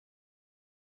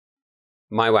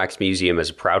My Wax Museum is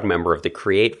a proud member of the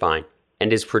Create Vine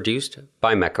and is produced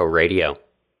by Mecco Radio.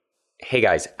 Hey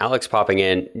guys, Alex popping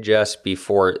in just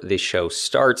before the show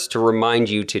starts to remind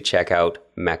you to check out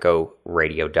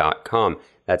meccoradio.com.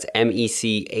 That's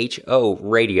MECHO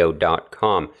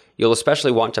radio.com. You'll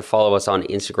especially want to follow us on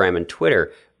Instagram and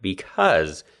Twitter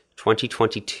because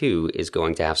 2022 is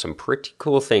going to have some pretty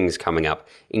cool things coming up,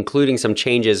 including some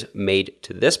changes made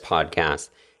to this podcast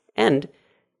and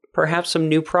perhaps some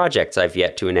new projects I've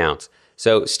yet to announce.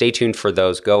 So stay tuned for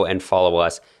those. Go and follow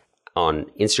us on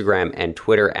Instagram and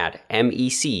Twitter at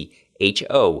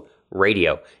MECHO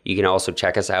Radio. You can also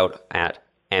check us out at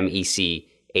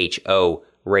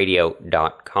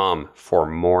MECHOradio.com for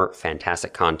more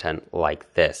fantastic content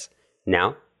like this.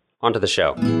 Now, onto the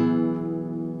show.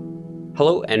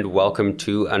 Hello and welcome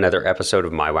to another episode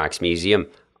of My Wax Museum.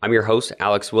 I'm your host,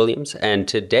 Alex Williams, and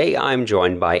today I'm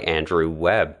joined by Andrew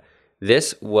Webb.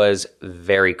 This was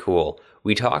very cool.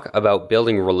 We talk about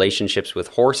building relationships with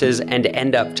horses and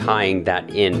end up tying that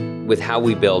in with how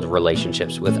we build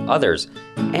relationships with others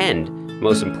and,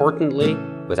 most importantly,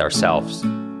 with ourselves.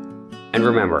 And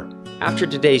remember, after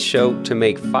today's show, to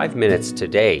make 5 minutes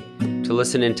today to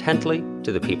listen intently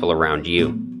to the people around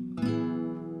you.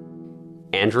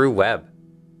 Andrew Webb,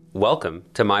 welcome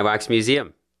to My Wax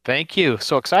Museum. Thank you.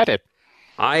 So excited.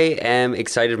 I am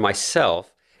excited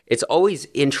myself. It's always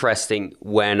interesting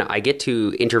when I get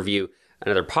to interview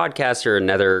another podcaster,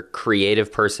 another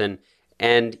creative person,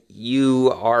 and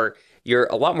you're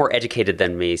a lot more educated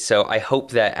than me. So I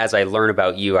hope that as I learn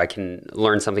about you, I can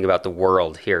learn something about the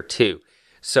world here too.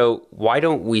 So why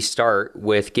don't we start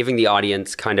with giving the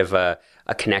audience kind of a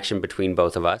connection between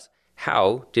both of us?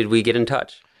 How did we get in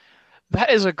touch? That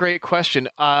is a great question.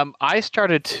 I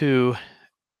started to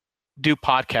do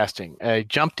podcasting. I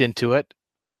jumped into it,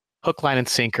 hook, line, and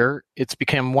sinker. It's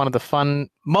become one of the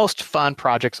most fun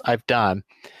projects I've done,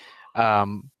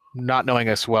 not knowing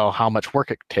as well how much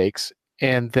work it takes.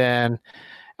 And then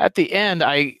at the end,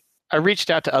 I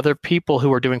reached out to other people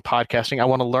who are doing podcasting. I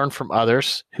want to learn from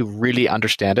others who really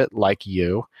understand it, like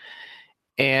you.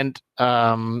 And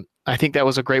I think that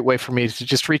was a great way for me to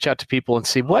just reach out to people and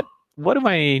see what do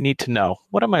I need to know?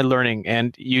 What am I learning?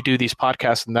 And you do these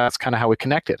podcasts, and that's kind of how we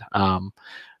connected.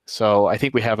 So I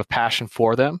think we have a passion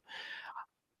for them.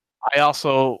 I'm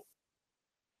also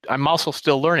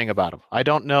still learning about them. I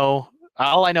don't know.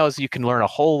 All I know is you can learn a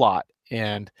whole lot.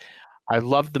 And I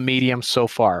love the medium so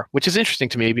far, which is interesting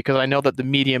to me because I know that the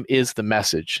medium is the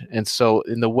message. And so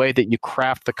in the way that you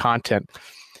craft the content,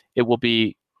 it will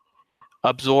be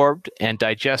absorbed and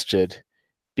digested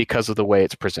because of the way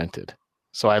it's presented.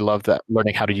 So I love that,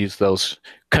 learning how to use those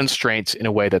constraints in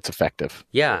a way that's effective.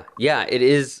 Yeah, it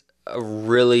is a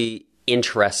really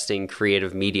interesting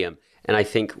creative medium. And I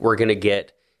think we're going to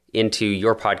get into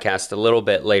your podcast a little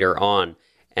bit later on.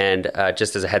 And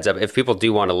just as a heads up, if people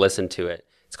do want to listen to it,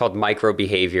 it's called Micro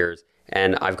Behaviors.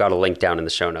 And I've got a link down in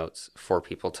the show notes for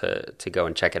people to go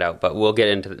and check it out. But we'll get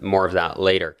into more of that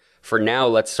later. For now,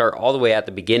 let's start all the way at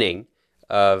the beginning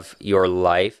of your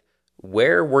life.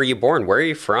 Where were you born? Where are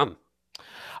you from?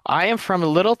 I am from a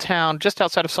little town just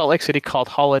outside of Salt Lake City called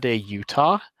Holiday,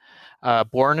 Utah.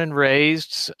 Born and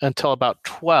raised until about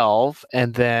 12,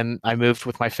 and then I moved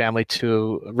with my family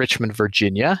to Richmond,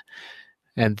 Virginia,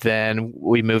 and then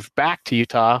we moved back to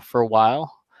Utah for a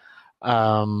while.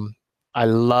 I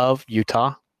love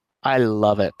Utah. I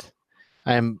love it.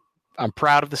 I'm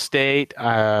proud of the state.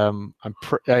 I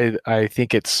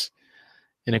think it's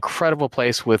an incredible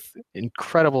place with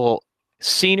incredible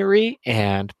scenery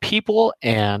and people,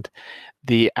 and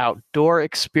the outdoor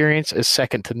experience is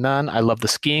second to none. I love the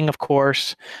skiing, of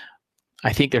course.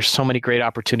 I think there's so many great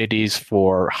opportunities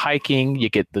for hiking. You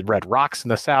get the red rocks in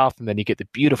the south, and then you get the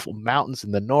beautiful mountains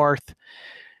in the north.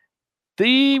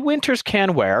 The winters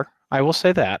can wear, I will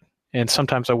say that. And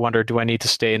sometimes I wonder, do I need to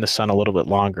stay in the sun a little bit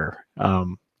longer?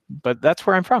 But that's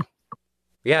where I'm from.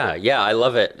 Yeah, I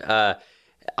love it.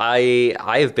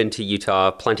 I have been to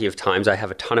Utah plenty of times. I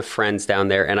have a ton of friends down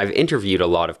there, and I've interviewed a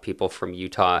lot of people from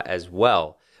Utah as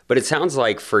well. But it sounds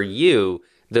like for you,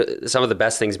 some of the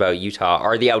best things about Utah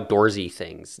are the outdoorsy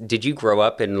things. Did you grow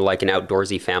up in like an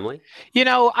outdoorsy family?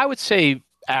 I would say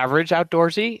average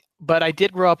outdoorsy, but I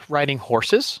did grow up riding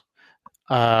horses.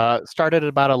 Started at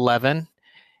about 11,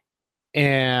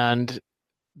 and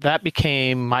that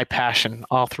became my passion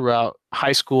all throughout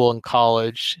high school and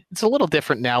college. It's a little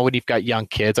different now when you've got young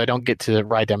kids. I don't get to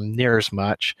ride them near as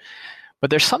much. But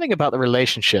there's something about the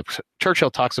relationships.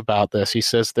 Churchill talks about this. He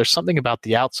says, there's something about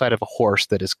the outside of a horse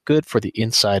that is good for the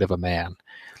inside of a man.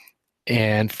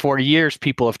 And for years,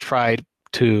 people have tried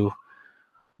to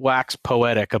wax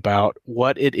poetic about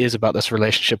what it is about this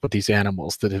relationship with these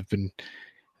animals that have been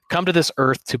come to this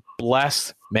earth to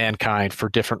bless mankind for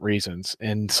different reasons.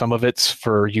 And some of it's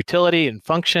for utility and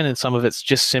function, and some of it's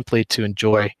just simply to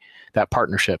enjoy that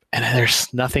partnership. And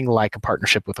there's nothing like a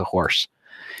partnership with a horse.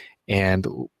 And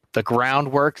the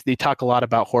groundwork, they talk a lot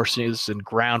about horses and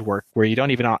groundwork, where you're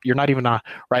not even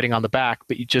riding on the back,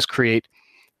 but you just create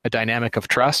a dynamic of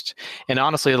trust. And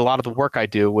honestly, a lot of the work I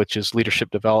do, which is leadership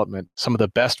development, some of the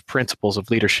best principles of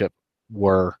leadership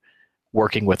were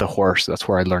working with a horse. That's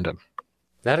where I learned them.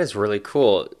 That is really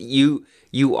cool. You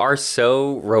are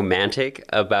so romantic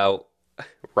about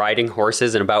riding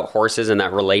horses and about horses and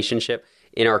that relationship.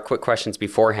 In our quick questions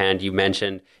beforehand, you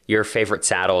mentioned your favorite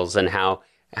saddles and how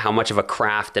much of a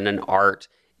craft and an art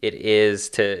it is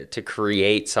to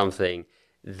create something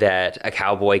that a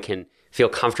cowboy can feel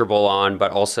comfortable on,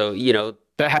 but also,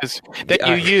 that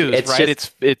you use, right?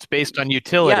 It's based on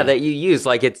utility. Yeah, that you use,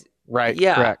 like it's right.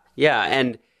 Yeah, correct. Yeah,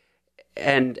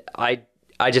 and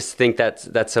I just think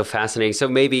that's so fascinating. So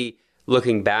maybe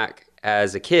looking back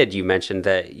as a kid, you mentioned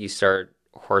that you started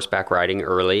horseback riding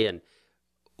early, and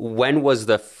when was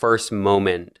the first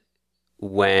moment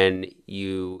when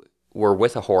you were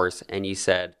with a horse and you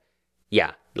said,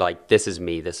 yeah, like this is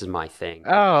me, this is my thing?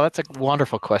 Oh, that's a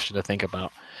wonderful question to think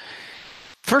about.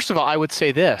 First of all, I would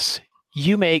say this.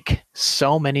 You make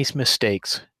so many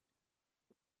mistakes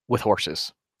with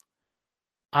horses.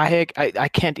 I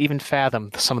can't even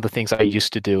fathom some of the things I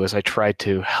used to do as I tried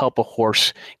to help a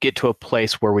horse get to a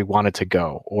place where we wanted to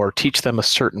go or teach them a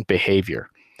certain behavior.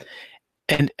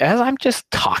 And as I'm just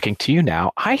talking to you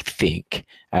now, I think,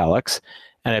 Alex,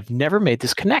 and I've never made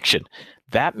this connection,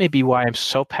 that may be why I'm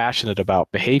so passionate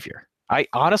about behavior. I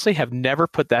honestly have never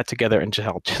put that together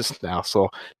until just now. So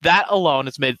that alone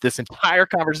has made this entire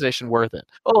conversation worth it.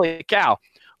 Holy cow,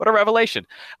 what a revelation.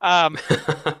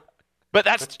 But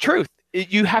that's the truth.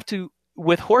 You have to,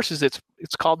 with horses, it's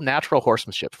called natural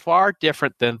horsemanship, far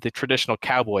different than the traditional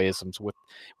cowboyisms. With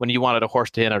when you wanted a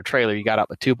horse to hit on a trailer, you got out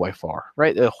the 2x4,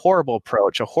 right? A horrible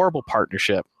approach, a horrible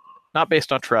partnership, not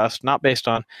based on trust, not based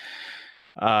on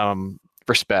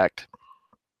respect.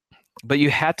 But you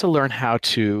had to learn how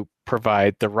to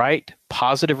provide the right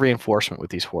positive reinforcement with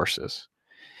these horses.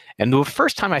 And the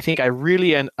first time I think I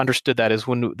really understood that is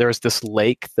when there was this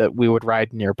lake that we would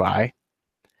ride nearby.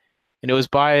 And it was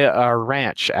by a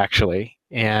ranch, actually.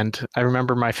 And I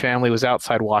remember my family was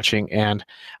outside watching, and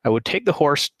I would take the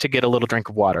horse to get a little drink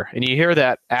of water. And you hear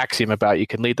that axiom about you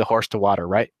can lead the horse to water,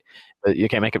 right? But you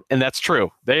can't make it. And that's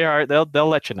true. They'll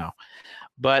let you know.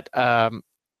 But I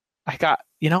got,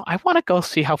 I want to go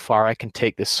see how far I can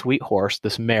take this sweet horse,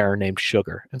 this mare named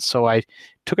Sugar. And so I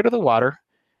took her to the water.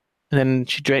 And then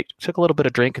she took a little bit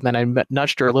of drink, and then I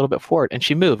nudged her a little bit forward, and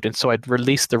she moved. And so I'd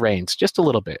release the reins just a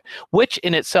little bit, which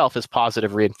in itself is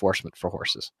positive reinforcement for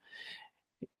horses,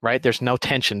 right? There's no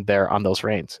tension there on those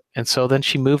reins. And so then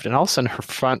she moved, and all of a sudden her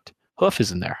front hoof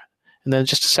is in there. And then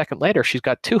just a second later, she's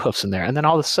got two hoofs in there. And then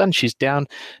all of a sudden she's down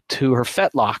to her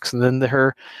fetlocks and then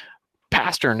her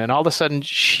pastern. And all of a sudden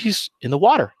she's in the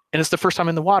water. And it's the first time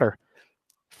in the water.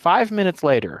 5 minutes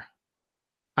later,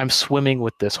 I'm swimming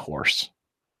with this horse.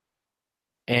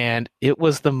 And it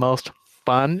was the most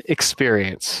fun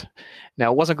experience.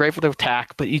 Now, it wasn't great for the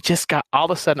attack, but you just got, all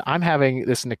of a sudden, I'm having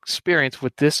an experience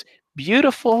with this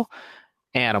beautiful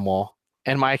animal.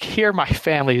 And I hear my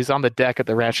family who's on the deck at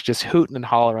the ranch just hooting and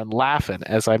hollering and laughing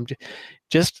as I'm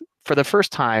just, for the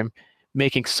first time,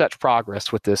 making such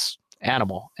progress with this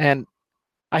animal. And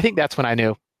I think that's when I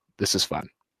knew this is fun.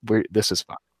 This is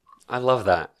fun. I love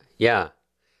that. Yeah.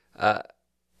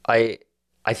 I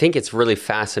think it's really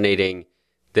fascinating,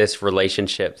 this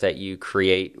relationship that you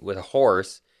create with a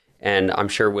horse. And I'm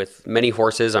sure with many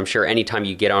horses, I'm sure anytime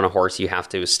you get on a horse, you have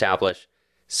to establish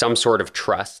some sort of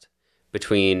trust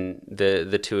between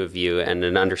the two of you and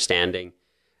an understanding.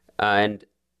 And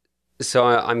so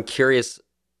I'm curious,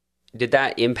 did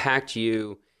that impact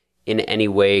you in any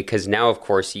way? Because now, of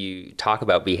course, you talk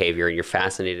about behavior and you're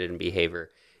fascinated in behavior.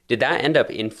 Did that end up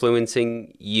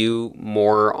influencing you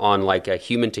more on like a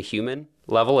human-to-human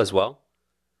level as well?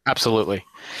 Absolutely.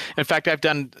 In fact, I've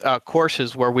done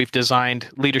courses where we've designed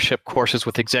leadership courses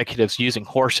with executives using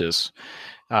horses,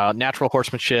 natural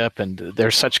horsemanship, and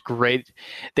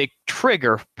they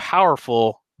trigger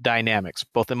powerful dynamics,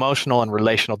 both emotional and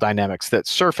relational dynamics that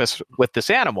surface with this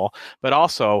animal, but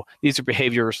also these are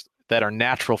behaviors that are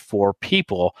natural for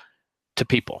people to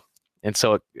people. And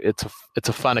so it's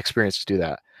a fun experience to do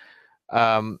that.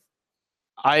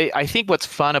 I think what's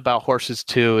fun about horses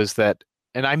too is that,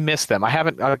 and I miss them. I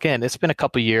haven't, again, it's been a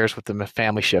couple of years with the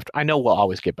family shift. I know we'll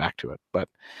always get back to it, but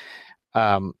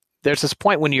there's this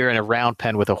point when you're in a round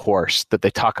pen with a horse that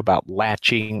they talk about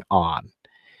latching on.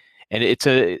 And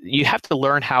you have to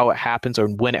learn how it happens or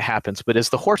when it happens. But as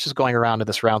the horse is going around in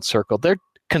this round circle, they're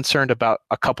concerned about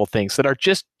a couple things that are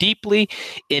just deeply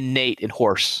innate in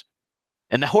horse.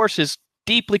 And the horse is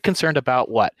deeply concerned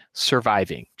about what?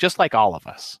 Surviving, just like all of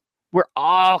us. We're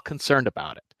all concerned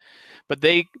about it. But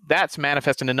that's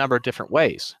manifest in a number of different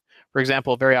ways. For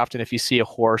example, very often if you see a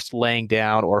horse laying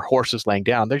down or horses laying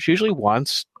down, there's usually one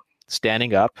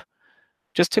standing up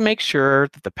just to make sure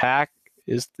that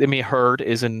the herd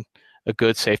is in a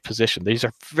good, safe position. These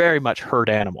are very much herd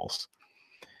animals.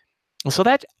 And so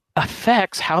that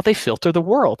affects how they filter the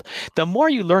world. The more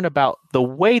you learn about the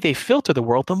way they filter the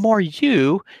world, the more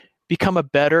you become a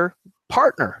better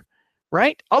partner,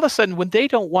 right? All of a sudden, when they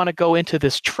don't want to go into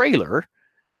this trailer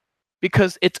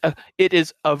because it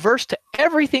is averse to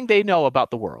everything they know about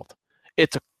the world.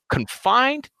 It's a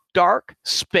confined, dark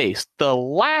space, the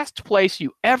last place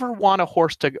you ever want a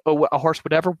horse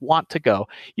would ever want to go.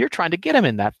 You're trying to get him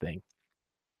in that thing.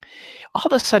 All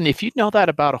of a sudden, if you know that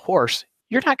about a horse,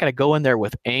 you're not going to go in there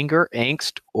with anger,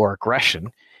 angst, or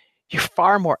aggression. You're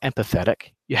far more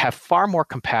empathetic. You have far more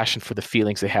compassion for the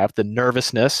feelings they have, the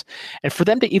nervousness, and for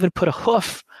them to even put a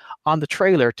hoof on the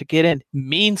trailer to get in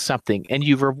means something, and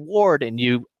you reward and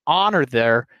you honor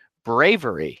their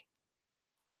bravery.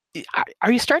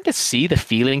 Are you starting to see the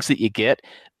feelings that you get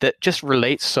that just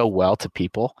relate so well to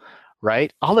people,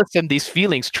 right? All of a sudden, these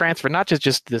feelings transfer not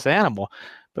just this animal,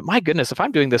 but my goodness, if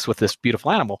I'm doing this with this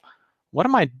beautiful animal, what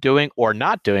am I doing or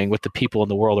not doing with the people in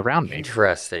the world around me?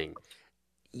 Interesting.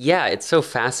 Yeah, it's so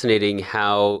fascinating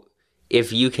how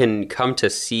if you can come to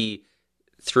see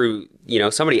through,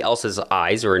 somebody else's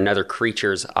eyes or another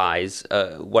creature's eyes,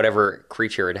 whatever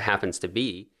creature it happens to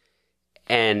be,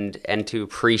 and to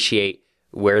appreciate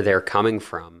where they're coming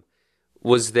from.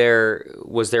 Was there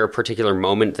a particular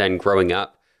moment then growing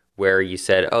up where you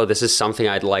said, oh, this is something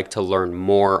I'd like to learn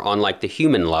more on like the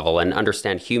human level and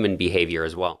understand human behavior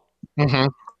as well? Mm-hmm.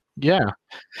 Yeah.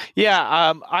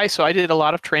 Yeah. I did a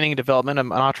lot of training and development.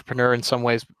 I'm an entrepreneur in some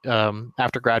ways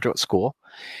after graduate school.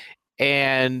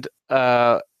 And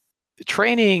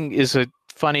training is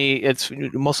it's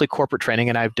mostly corporate training,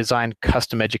 and I've designed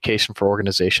custom education for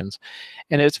organizations.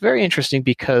 And it's very interesting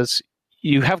because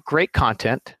you have great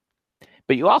content,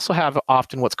 but you also have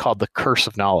often what's called the curse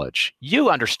of knowledge. You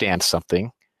understand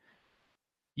something.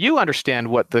 You understand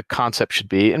what the concept should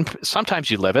be, and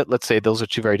sometimes you live it. Let's say those are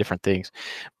two very different things.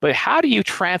 But how do you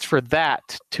transfer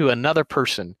that to another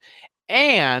person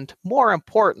and, more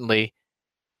importantly,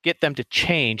 get them to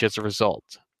change as a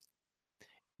result?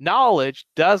 Knowledge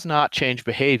does not change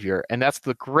behavior, and that's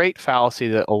the great fallacy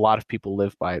that a lot of people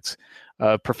live by. It's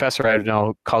a professor I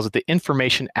know calls it the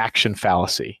information action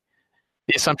fallacy.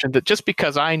 The assumption that just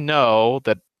because I know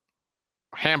that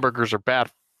hamburgers are bad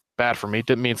for me,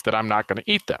 that means that I'm not going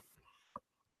to eat them,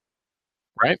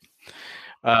 right?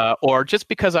 Or just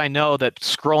because I know that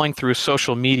scrolling through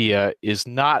social media is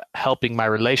not helping my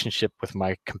relationship with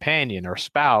my companion or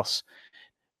spouse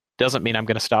doesn't mean I'm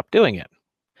going to stop doing it.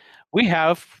 We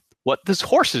have what these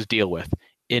horses deal with,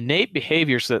 innate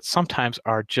behaviors that sometimes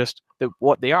are just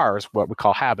what they are is what we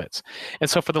call habits. And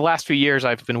so for the last few years,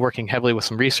 I've been working heavily with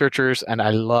some researchers, and I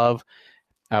love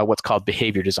what's called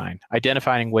behavior design,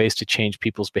 identifying ways to change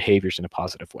people's behaviors in a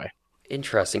positive way.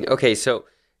 Interesting. Okay, so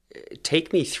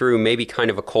take me through maybe kind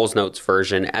of a Coles Notes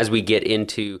version as we get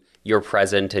into your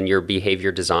present and your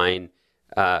behavior design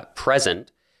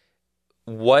present.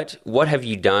 What have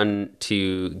you done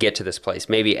to get to this place?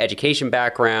 Maybe education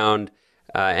background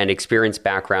and experience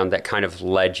background that kind of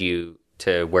led you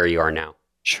to where you are now.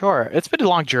 Sure. It's been a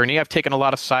long journey. I've taken a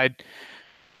lot of side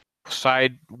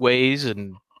ways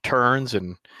and turns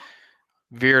and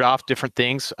veered off different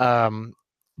things.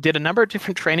 Did a number of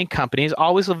different training companies,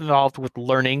 always involved with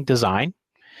learning design.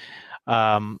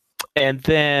 And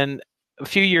then a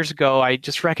few years ago, I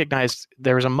just recognized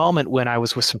there was a moment when I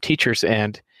was with some teachers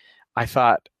and I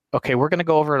thought, okay, we're going to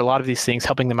go over a lot of these things,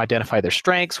 helping them identify their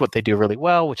strengths, what they do really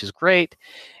well, which is great.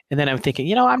 And then I'm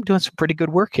thinking, I'm doing some pretty good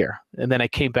work here. And then I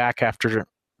came back after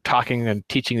talking and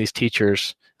teaching these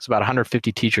teachers, it's about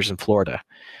 150 teachers in Florida,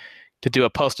 to do a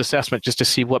post-assessment just to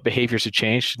see what behaviors had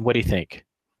changed. And what do you think?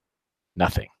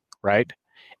 Nothing, right?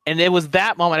 And it was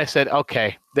that moment I said,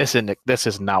 okay, this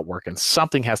is not working.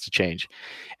 Something has to change.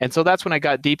 And so that's when I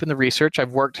got deep in the research.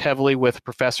 I've worked heavily with a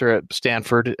professor at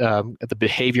Stanford at the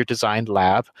Behavior Design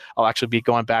Lab. I'll actually be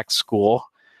going back to school.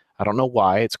 I don't know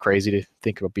why. It's crazy to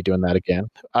think I'll be doing that again.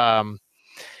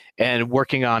 And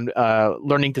working on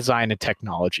learning design and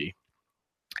technology.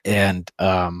 And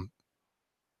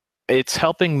it's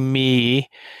helping me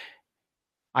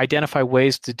identify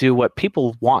ways to do what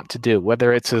people want to do,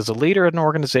 whether it's as a leader in an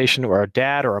organization or a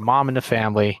dad or a mom in the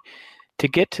family, to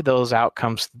get to those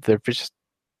outcomes they're just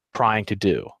trying to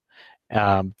do.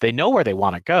 They know where they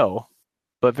want to go,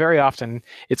 but very often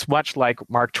it's much like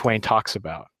Mark Twain talks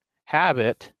about.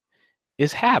 Habit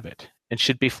is habit and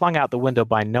should be flung out the window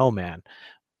by no man,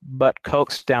 but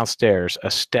coaxed downstairs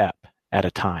a step at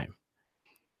a time.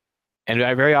 And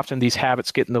very often these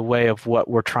habits get in the way of what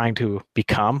we're trying to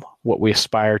become, what we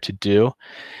aspire to do.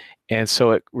 And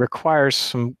so it requires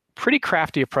some pretty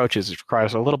crafty approaches. It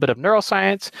requires a little bit of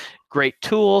neuroscience, great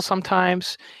tools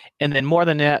sometimes, and then more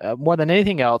than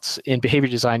anything else in behavior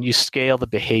design, you scale the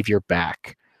behavior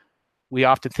back. We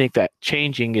often think that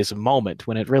changing is a moment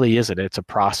when it really isn't. It's a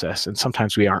process, and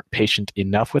sometimes we aren't patient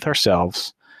enough with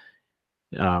ourselves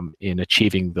in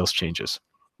achieving those changes.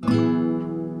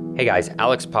 Hey guys,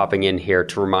 Alex popping in here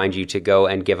to remind you to go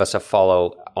and give us a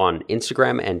follow on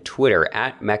Instagram and Twitter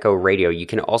at Mecho Radio. You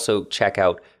can also check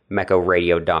out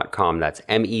mechoradio.com. That's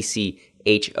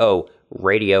MECHO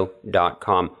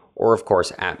radio.com, or of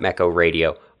course at Mecho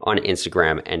Radio on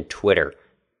Instagram and Twitter.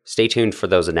 Stay tuned for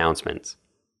those announcements.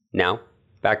 Now,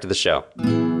 back to the show.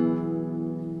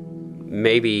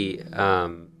 Maybe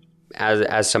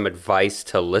as some advice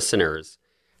to listeners,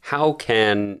 how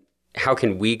can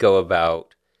we go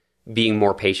about being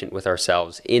more patient with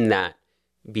ourselves in that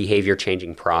behavior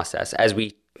changing process as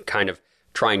we kind of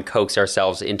try and coax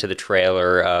ourselves into the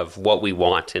trailer of what we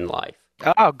want in life?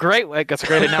 Oh, great. That's a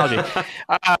great analogy.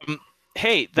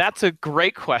 Hey, that's a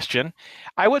great question.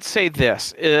 I would say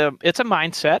this. It's a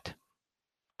mindset.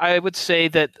 I would say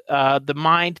that the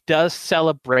mind does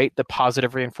celebrate the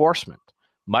positive reinforcement,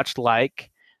 much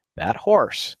like that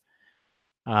horse.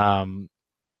 And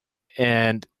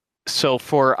so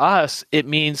for us, it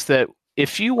means that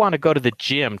if you want to go to the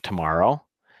gym tomorrow,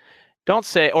 don't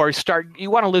say, or start, you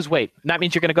want to lose weight. That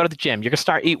means you're going to go to the gym. You're going to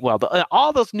start eat well.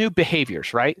 All those new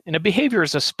behaviors, right? And a behavior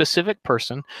is a specific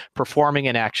person performing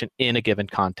an action in a given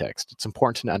context. It's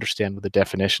important to understand the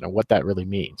definition of what that really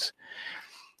means.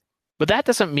 But that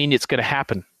doesn't mean it's going to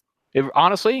happen.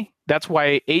 Honestly, that's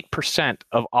why 8%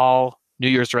 of all New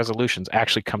Year's resolutions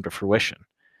actually come to fruition.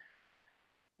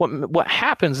 What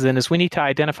happens then is we need to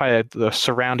identify the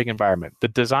surrounding environment, the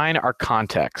design our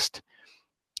context.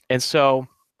 And so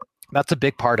that's a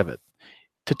big part of it.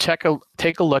 To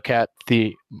take a look at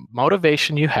the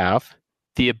motivation you have,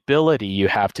 the ability you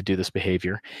have to do this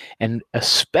behavior, and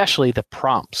especially the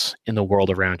prompts in the world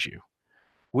around you.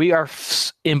 We are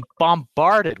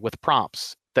bombarded with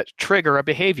prompts that trigger a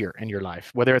behavior in your life,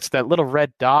 whether it's that little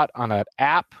red dot on an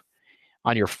app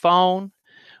on your phone,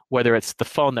 whether it's the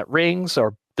phone that rings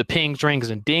or the pings, rings,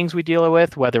 and dings we deal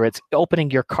with, whether it's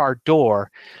opening your car door.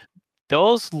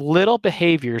 Those little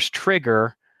behaviors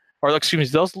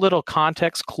those little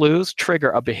context clues trigger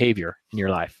a behavior in your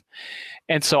life.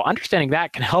 And so understanding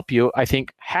that can help you, I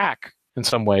think, hack in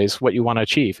some ways what you want to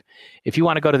achieve. If you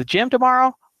want to go to the gym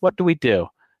tomorrow, what do we do?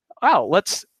 Oh,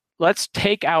 let's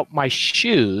take out my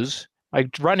shoes, my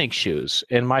running shoes,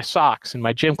 and my socks and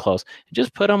my gym clothes, and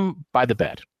just put them by the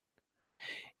bed.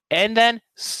 And then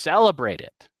celebrate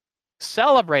it.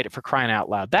 Celebrate it, for crying out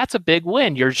loud. That's a big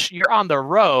win. You're on the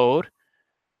road,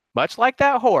 much like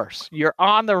that horse. You're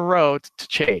on the road to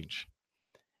change.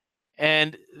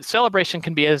 And celebration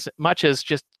can be as much as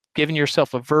just giving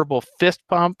yourself a verbal fist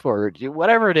pump or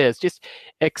whatever it is. Just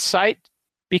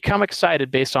become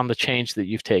excited based on the change that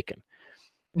you've taken.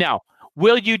 Now,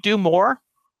 will you do more?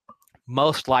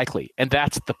 Most likely, and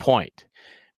that's the point.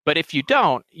 But if you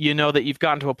don't, you know that you've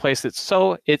gotten to a place that's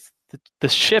the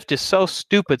shift is so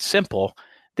stupid simple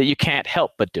that you can't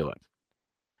help but do it,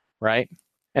 right?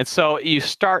 And so you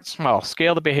start small.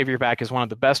 Scale the behavior back is one of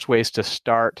the best ways to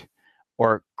start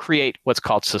or create what's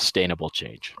called sustainable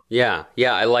change. Yeah,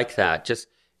 I like that. Just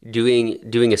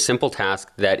doing a simple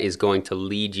task that is going to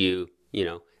lead you,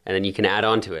 and then you can add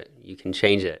on to it. You can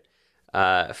change it.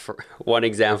 For one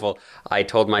example, I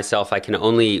told myself I can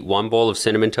only eat one bowl of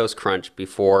Cinnamon Toast Crunch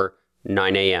before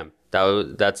 9 a.m.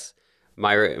 That's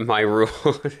my rule.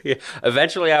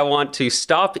 Eventually, I want to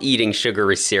stop eating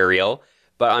sugary cereal,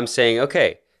 but I'm saying,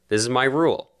 okay, this is my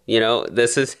rule.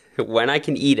 This is when I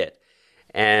can eat it.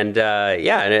 And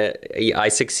I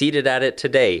succeeded at it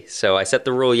today. So I set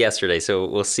the rule yesterday. So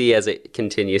we'll see as it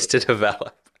continues to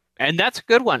develop. And that's a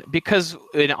good one, because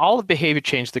in all of behavior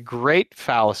change, the great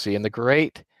fallacy and the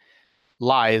great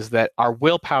lie is that our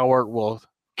willpower will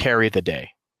carry the day.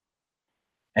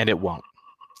 And it won't.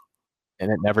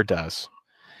 And it never does.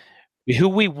 Who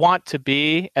we want to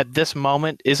be at this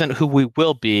moment isn't who we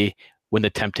will be when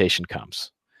the temptation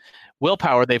comes.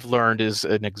 Willpower, they've learned, is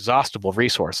an exhaustible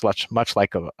resource, much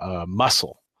like a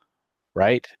muscle.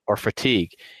 right? Or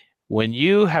fatigue. When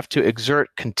you have to exert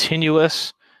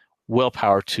continuous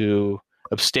willpower to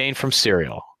abstain from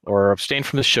cereal or abstain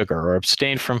from the sugar or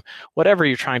abstain from whatever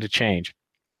you're trying to change,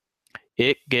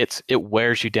 it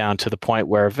wears you down to the point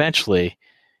where eventually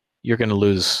you're going to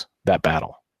lose that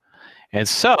battle. And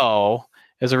so,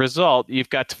 as a result, you've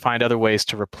got to find other ways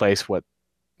to replace what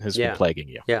has been plaguing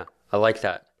you. Yeah, I like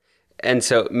that. And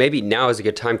so maybe now is a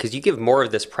good time because you give more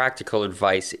of this practical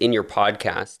advice in your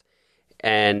podcast.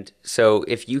 And so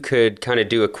if you could kind of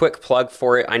do a quick plug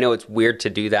for it, I know it's weird to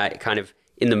do that kind of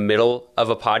in the middle of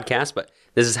a podcast, but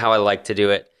this is how I like to do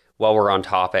it while we're on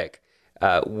topic.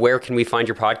 Where can we find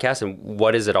your podcast and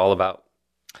what is it all about?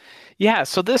 Yeah,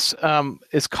 so this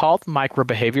is called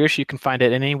Microbehaviors. You can find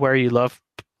it anywhere you love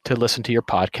to listen to your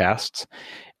podcasts.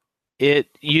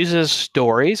 It uses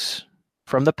stories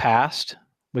from the past,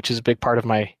 which is a big part of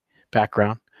my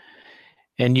background,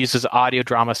 and uses audio,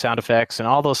 drama, sound effects, and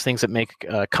all those things that make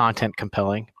content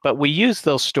compelling. But we use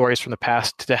those stories from the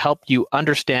past to help you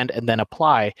understand and then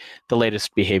apply the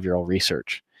latest behavioral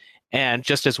research. And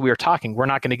just as we were talking, we're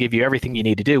not going to give you everything you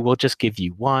need to do. We'll just give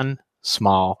you one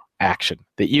small action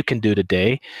that you can do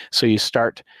today so you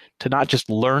start to not just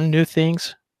learn new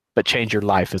things, but change your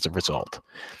life as a result.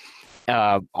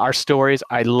 Our stories,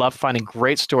 I love finding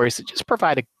great stories that just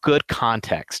provide a good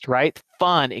context, right?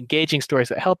 Fun, engaging stories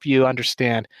that help you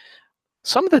understand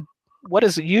some of what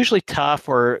is usually tough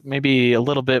or maybe a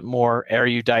little bit more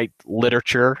erudite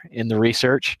literature in the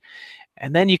research.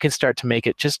 And then you can start to make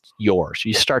it just yours.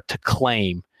 You start to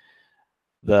claim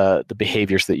the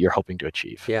behaviors that you're hoping to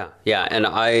achieve. Yeah. And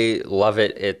I love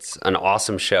it. It's an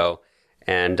awesome show.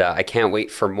 And I can't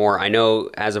wait for more. I know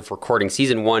as of recording,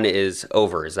 season 1 is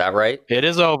over. Is that right? It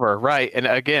is over, right. And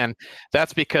again,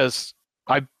 that's because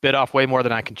I bit off way more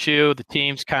than I can chew. The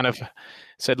teams kind of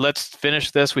said, let's finish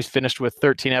this. We finished with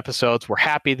 13 episodes. We're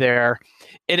happy there.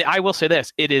 And I will say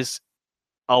this, it is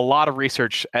a lot of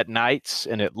research at nights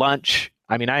and at lunch.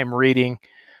 I mean, I am reading,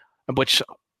 which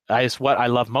is what I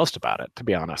love most about it, to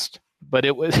be honest. But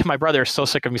my brother is so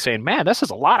sick of me saying, man, this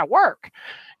is a lot of work.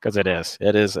 Because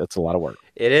it's a lot of work.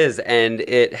 It is, and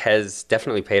it has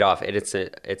definitely paid off. It's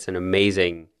an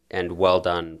amazing and well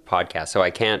done podcast. So I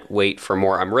can't wait for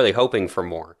more. I'm really hoping for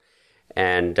more.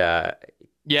 And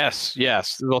yes.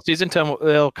 Well, season 10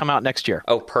 will come out next year.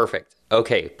 Oh, perfect.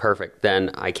 Okay, perfect.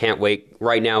 Then I can't wait.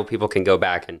 Right now, people can go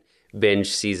back and binge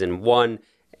season 1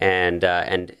 and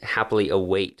happily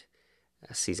await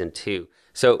season 2.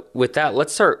 So with that,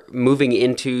 let's start moving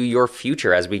into your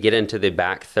future as we get into the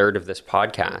back third of this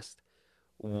podcast.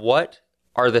 What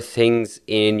are the things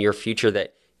in your future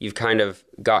that you've kind of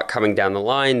got coming down the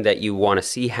line that you want to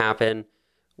see happen?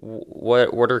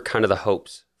 What are kind of the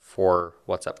hopes for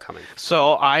what's upcoming?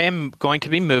 So I am going to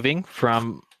be moving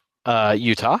from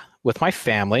Utah with my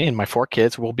family and my 4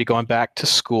 kids. We'll be going back to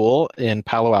school in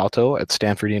Palo Alto at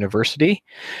Stanford University,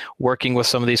 working with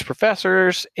some of these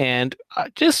professors. And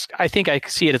I think I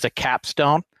see it as a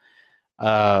capstone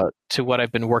to what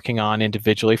I've been working on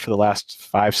individually for the last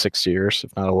 5-6 years,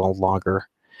 if not a little longer.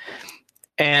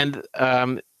 And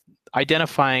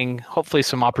identifying hopefully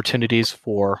some opportunities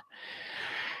for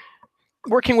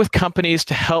working with companies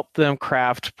to help them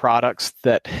craft products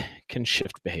that can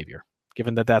shift behavior.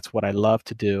 Given that that's what I love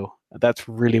to do, that's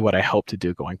really what I hope to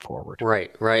do going forward. Right.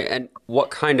 And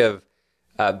what kind of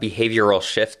behavioral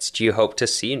shifts do you hope to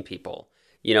see in people?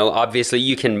 You know, obviously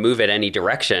you can move it any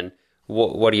direction.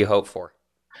 What do you hope for?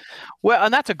 Well,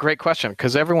 and that's a great question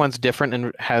because everyone's different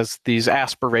and has these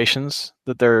aspirations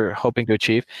that they're hoping to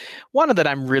achieve. One that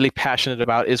I'm really passionate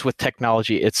about is with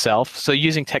technology itself. So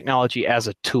using technology as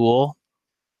a tool.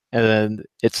 And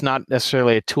it's not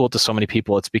necessarily a tool to so many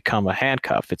people. It's become a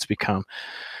handcuff. It's become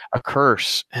a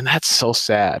curse. And that's so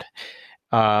sad.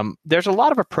 There's a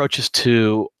lot of approaches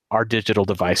to our digital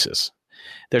devices.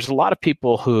 There's a lot of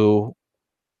people who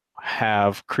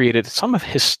have created some of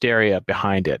hysteria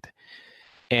behind it.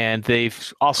 And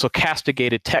they've also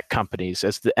castigated tech companies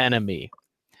as the enemy.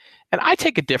 And I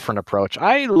take a different approach.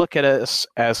 I look at us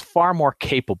as far more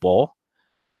capable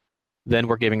than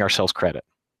we're giving ourselves credit.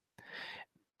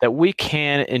 That we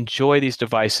can enjoy these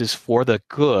devices for the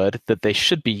good that they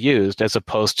should be used as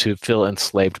opposed to feel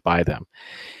enslaved by them.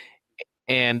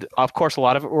 And of course, a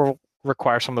lot of it will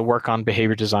require some of the work on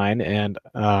behavior design. And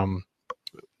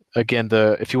again,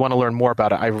 if you want to learn more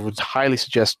about it, I would highly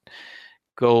suggest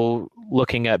go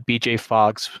looking at BJ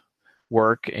Fogg's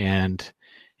work. And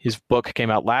his book came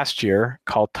out last year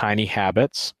called Tiny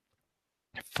Habits.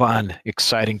 Fun,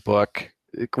 exciting book.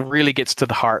 It really gets to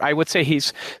the heart. I would say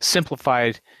he's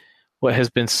simplified what has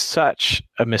been such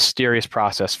a mysterious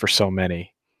process for so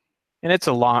many And it's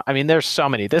a long, I mean, there's so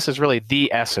many. This is really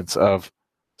the essence of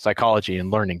psychology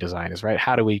and learning design is, right?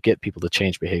 How do we get people to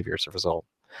change behavior as a result?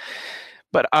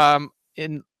 But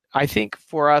in I think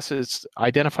for us is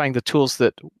identifying the tools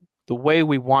that the way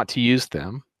we want to use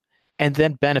them and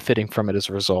then benefiting from it as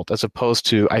a result, as opposed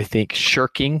to, I think,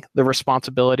 shirking the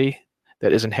responsibility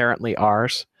that is inherently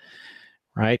ours,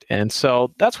 right? And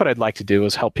so that's what I'd like to do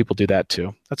is help people do that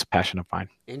too. That's a passion of mine.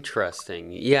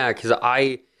 Interesting. Yeah, because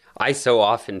I so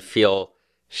often feel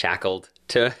shackled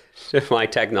to my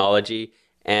technology.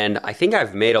 And I think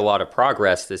I've made a lot of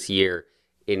progress this year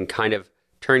in kind of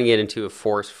turning it into a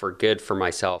force for good for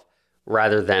myself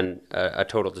rather than a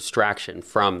total distraction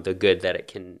from the good that it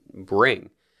can bring.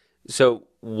 So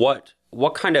what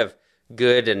kind of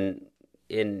good and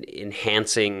in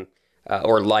enhancing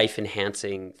or life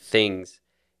enhancing things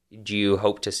do you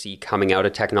hope to see coming out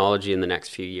of technology in the next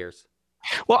few years?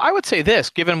 Well, I would say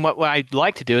this, given what I'd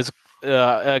like to do is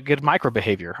a good micro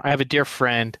behavior. I have a dear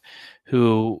friend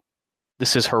who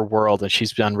this is her world, and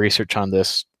she's done research on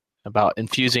this about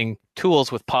infusing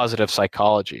tools with positive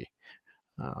psychology.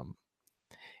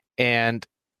 And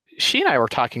she and I were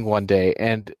talking one day,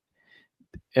 and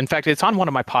in fact, it's on one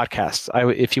of my podcasts.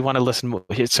 If you want to listen,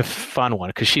 it's a fun one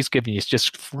because she's giving you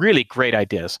just really great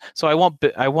ideas. So I won't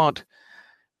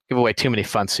give away too many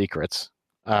fun secrets.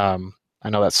 I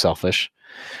know that's selfish.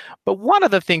 But one of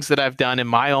the things that I've done in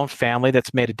my own family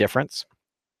that's made a difference,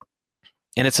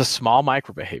 and it's a small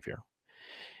micro behavior,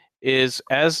 is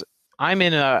as I'm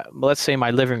in let's say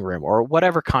my living room or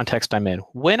whatever context I'm in,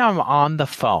 when I'm on the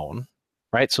phone,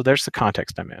 right? So there's the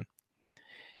context I'm in.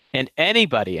 And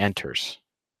anybody enters,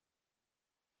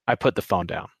 I put the phone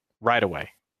down right away,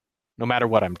 no matter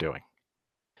what I'm doing.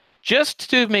 Just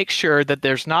to make sure that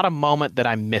there's not a moment that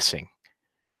I'm missing,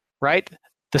 right?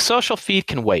 The social feed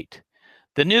can wait.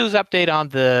 The news update on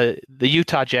the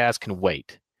Utah Jazz can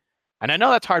wait. And I know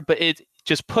that's hard, but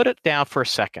just put it down for a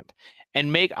second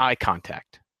and make eye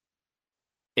contact.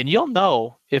 And you'll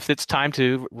know if it's time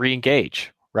to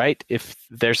re-engage, right? If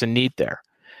there's a need there.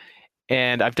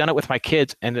 And I've done it with my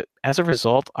kids. And as a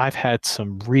result, I've had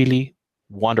some really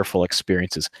wonderful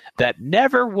experiences that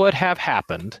never would have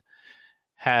happened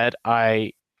had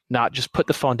I not just put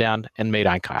the phone down and made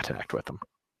eye contact with them.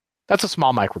 That's a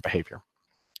small micro behavior.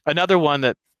 Another one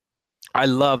that I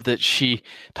love that she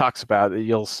talks about,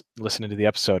 you'll listen to the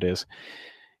episode, is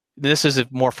this is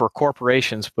more for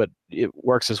corporations, but it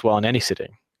works as well in any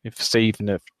setting.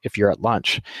 Even if you're at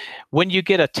lunch, when you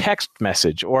get a text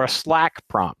message or a Slack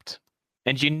prompt,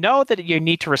 and you know that you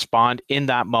need to respond in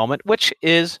that moment, which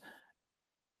is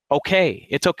okay.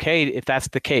 It's okay if that's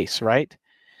the case, right?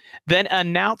 Then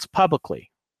announce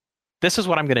publicly, this is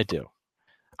what I'm going to do.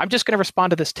 I'm just going to respond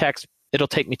to this text. It'll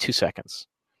take me 2 seconds.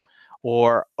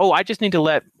 Or, I just need to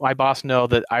let my boss know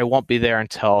that I won't be there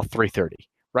until 3:30,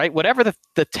 right? Whatever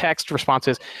the text response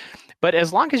is. But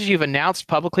as long as you've announced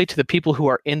publicly to the people who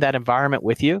are in that environment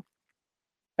with you,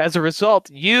 as a result,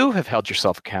 you have held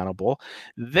yourself accountable.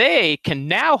 They can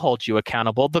now hold you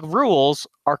accountable. The rules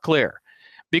are clear.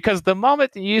 Because the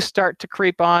moment that you start to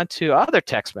creep on to other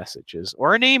text messages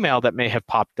or an email that may have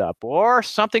popped up or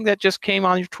something that just came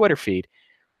on your Twitter feed,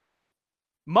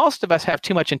 most of us have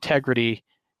too much integrity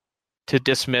to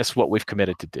dismiss what we've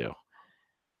committed to do.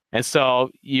 And so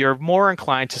you're more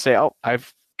inclined to say, I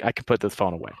can put the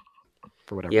phone away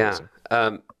for whatever reason.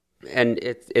 And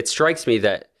it strikes me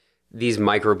that these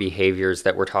micro behaviors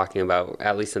that we're talking about,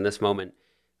 at least in this moment,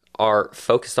 are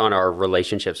focused on our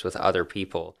relationships with other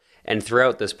people. And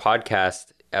throughout this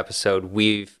podcast episode,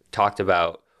 we've talked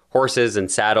about horses and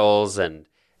saddles and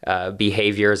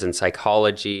behaviors and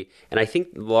psychology. And I think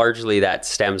largely that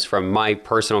stems from my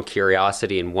personal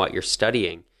curiosity in what you're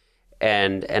studying.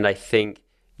 And I think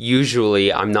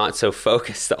usually I'm not so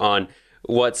focused on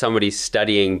what somebody's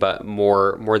studying, but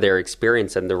more their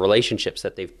experience and the relationships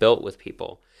that they've built with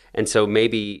people. And so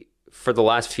maybe for the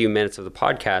last few minutes of the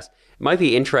podcast, it might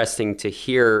be interesting to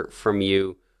hear from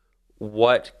you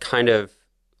what kind of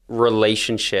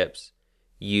relationships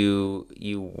you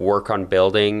work on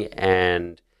building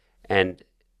and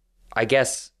I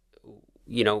guess,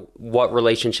 what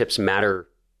relationships matter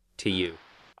to you?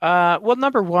 Well,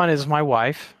 number one is my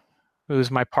wife,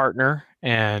 who's my partner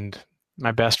and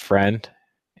my best friend.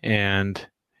 And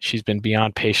she's been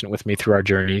beyond patient with me through our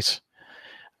journeys.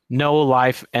 No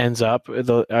life ends up as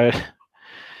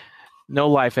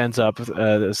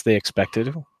they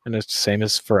expected. And it's the same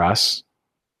as for us,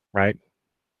 right?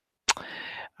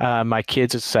 My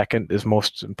kids is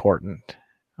most important.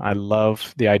 I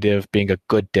love the idea of being a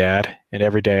good dad, and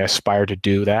every day I aspire to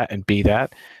do that and be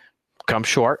that. Come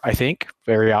short, I think,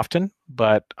 very often,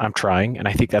 but I'm trying, and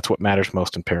I think that's what matters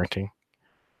most in parenting.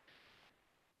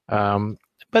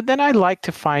 But then I like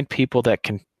to find people that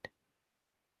can,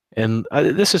 and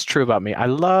this is true about me. I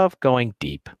love going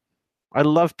deep. I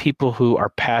love people who are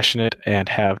passionate and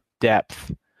have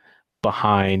depth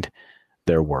behind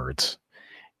their words.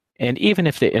 And even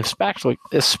if they, especially,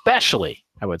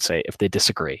 I would say, if they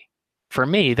disagree, for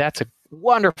me, that's a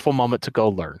wonderful moment to go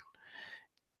learn,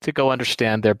 to go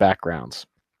understand their backgrounds.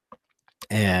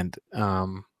 And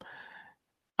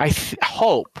I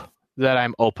hope that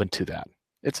I'm open to that.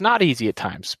 It's not easy at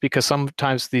times because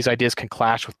sometimes these ideas can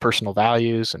clash with personal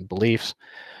values and beliefs.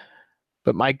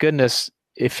 But my goodness,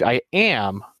 if I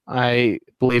am, I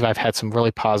believe I've had some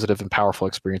really positive and powerful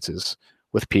experiences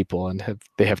with people, and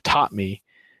they have taught me.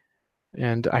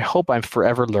 And I hope I'm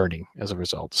forever learning as a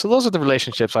result. So those are the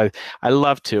relationships I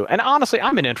love to. And honestly,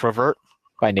 I'm an introvert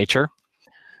by nature.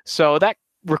 So that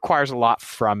requires a lot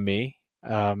from me.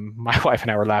 My wife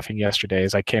and I were laughing yesterday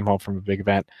as I came home from a big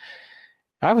event.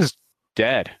 I was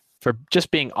dead for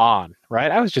just being on,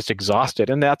 right? I was just exhausted.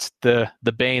 And that's the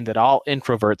bane that all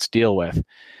introverts deal with.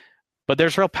 But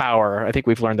there's real power. I think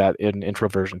we've learned that in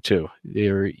introversion too.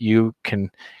 You can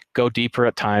go deeper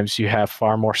at times. You have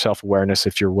far more self-awareness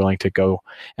if you're willing to go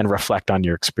and reflect on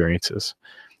your experiences.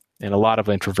 And a lot of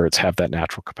introverts have that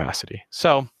natural capacity.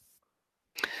 So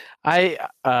those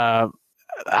are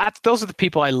the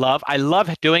people I love. I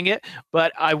love doing it,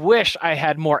 but I wish I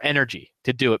had more energy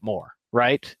to do it more,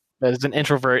 right? As an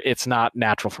introvert, it's not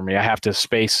natural for me. I have to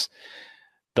space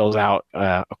those out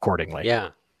accordingly. Yeah,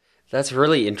 that's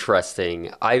really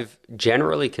interesting. I've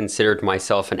generally considered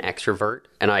myself an extrovert,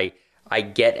 and I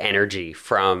get energy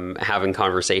from having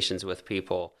conversations with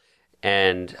people.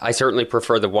 And I certainly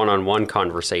prefer the one-on-one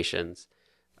conversations.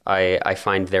 I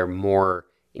find they're more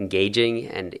engaging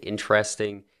and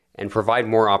interesting and provide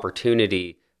more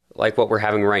opportunity, like what we're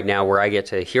having right now, where I get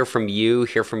to hear from you,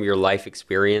 hear from your life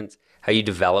experience, how you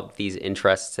develop these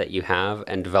interests that you have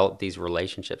and develop these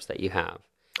relationships that you have.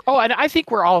 Oh, and I think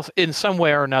we're all in some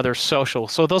way or another social.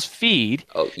 So those feed.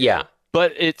 Oh, yeah.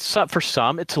 But it's for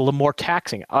some, it's a little more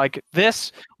taxing. Like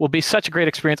this will be such a great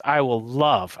experience. I will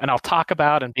love, and I'll talk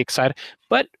about and be excited,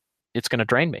 but it's going to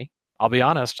drain me. I'll be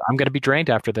honest. I'm going to be drained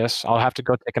after this. I'll have to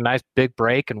go take a nice big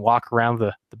break and walk around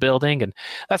the building. And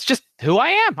that's just who I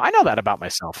am. I know that about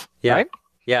myself. Yeah. Right?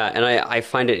 Yeah. And I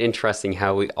find it interesting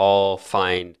how we all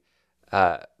find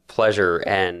pleasure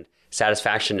and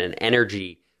satisfaction and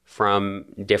energy from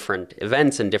different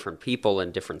events and different people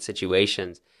and different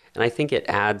situations. And I think it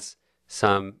adds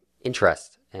some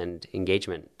interest and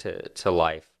engagement to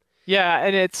life. Yeah.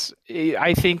 And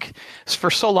I think for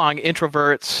so long,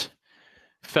 introverts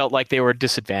felt like they were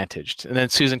disadvantaged. And then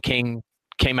Susan King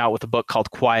came out with a book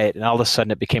called Quiet, and all of a sudden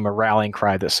it became a rallying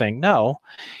cry that's saying, no,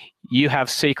 you have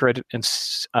sacred and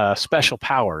special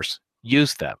powers.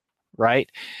 Use them, right?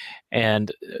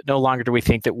 And no longer do we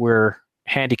think that we're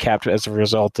handicapped as a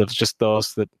result of just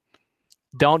those that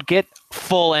don't get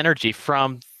full energy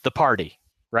from the party,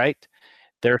 right?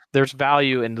 There's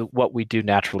value in what we do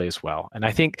naturally as well. And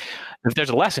I think if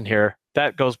there's a lesson here,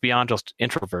 that goes beyond just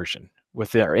introversion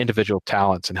with their individual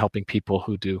talents and helping people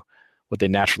who do what they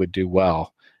naturally do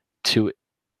well to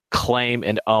claim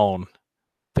and own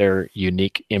their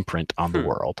unique imprint on the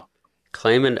world.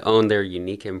 Claim and own their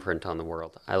unique imprint on the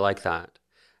world. I like that.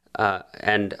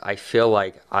 And I feel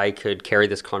like I could carry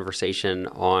this conversation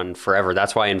on forever.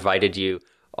 That's why I invited you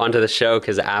onto the show,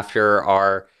 because after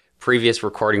our previous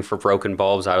recording for Broken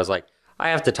Bulbs, I was like, I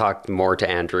have to talk more to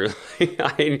Andrew.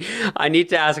 I need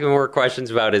to ask him more questions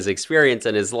about his experience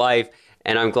and his life.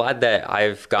 And I'm glad that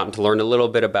I've gotten to learn a little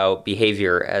bit about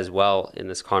behavior as well in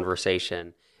this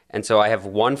conversation. And so I have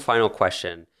one final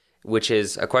question, which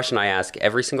is a question I ask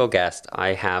every single guest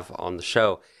I have on the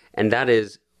show. And that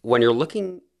is, when you're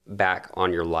looking back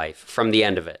on your life from the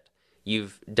end of it,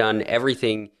 you've done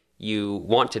everything you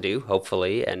want to do,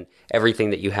 hopefully, and everything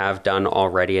that you have done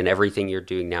already and everything you're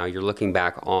doing now, you're looking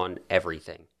back on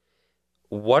everything.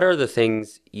 What are the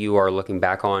things you are looking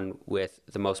back on with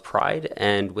the most pride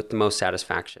and with the most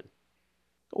satisfaction?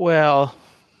 Well,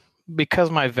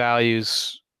 because my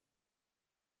values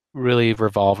really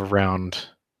revolve around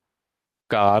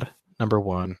God, number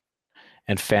one,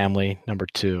 and family, number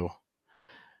two,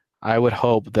 I would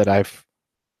hope that I've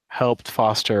helped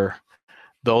foster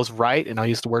those right, and I'll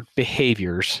use the word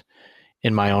behaviors,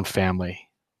 in my own family,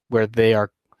 where they are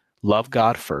love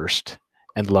God first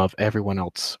and love everyone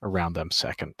else around them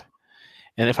second.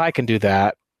 And if I can do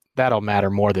that, that'll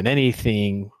matter more than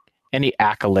anything, any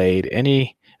accolade,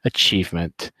 any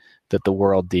achievement that the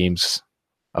world deems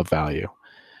of value.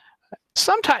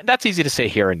 Sometimes that's easy to say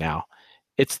here and now.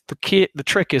 It's the key. The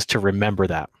trick is to remember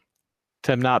that,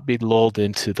 to not be lulled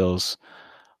into those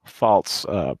false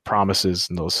promises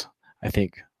and those, I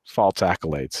think, false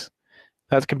accolades.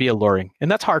 That can be alluring, and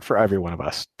that's hard for every one of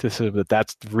us to say that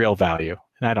that's real value,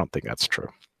 and I don't think that's true.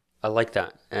 I like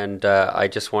that. And I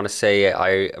just want to say I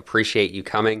appreciate you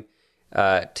coming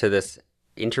to this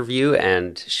interview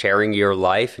and sharing your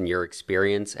life and your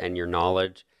experience and your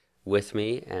knowledge with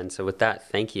me. And so with that,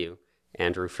 thank you,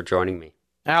 Andrew, for joining me.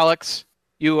 Alex,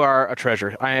 you are a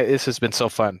treasure. This has been so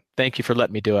fun. Thank you for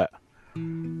letting me do it.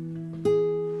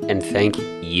 And thank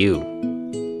you,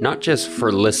 not just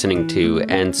for listening to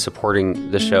and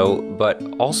supporting the show, but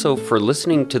also for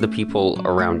listening to the people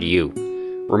around you.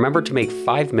 Remember to make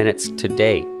 5 minutes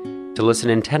today to listen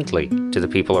intently to the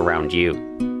people around you.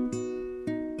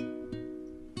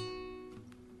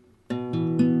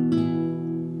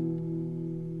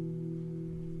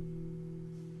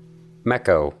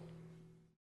 Mecco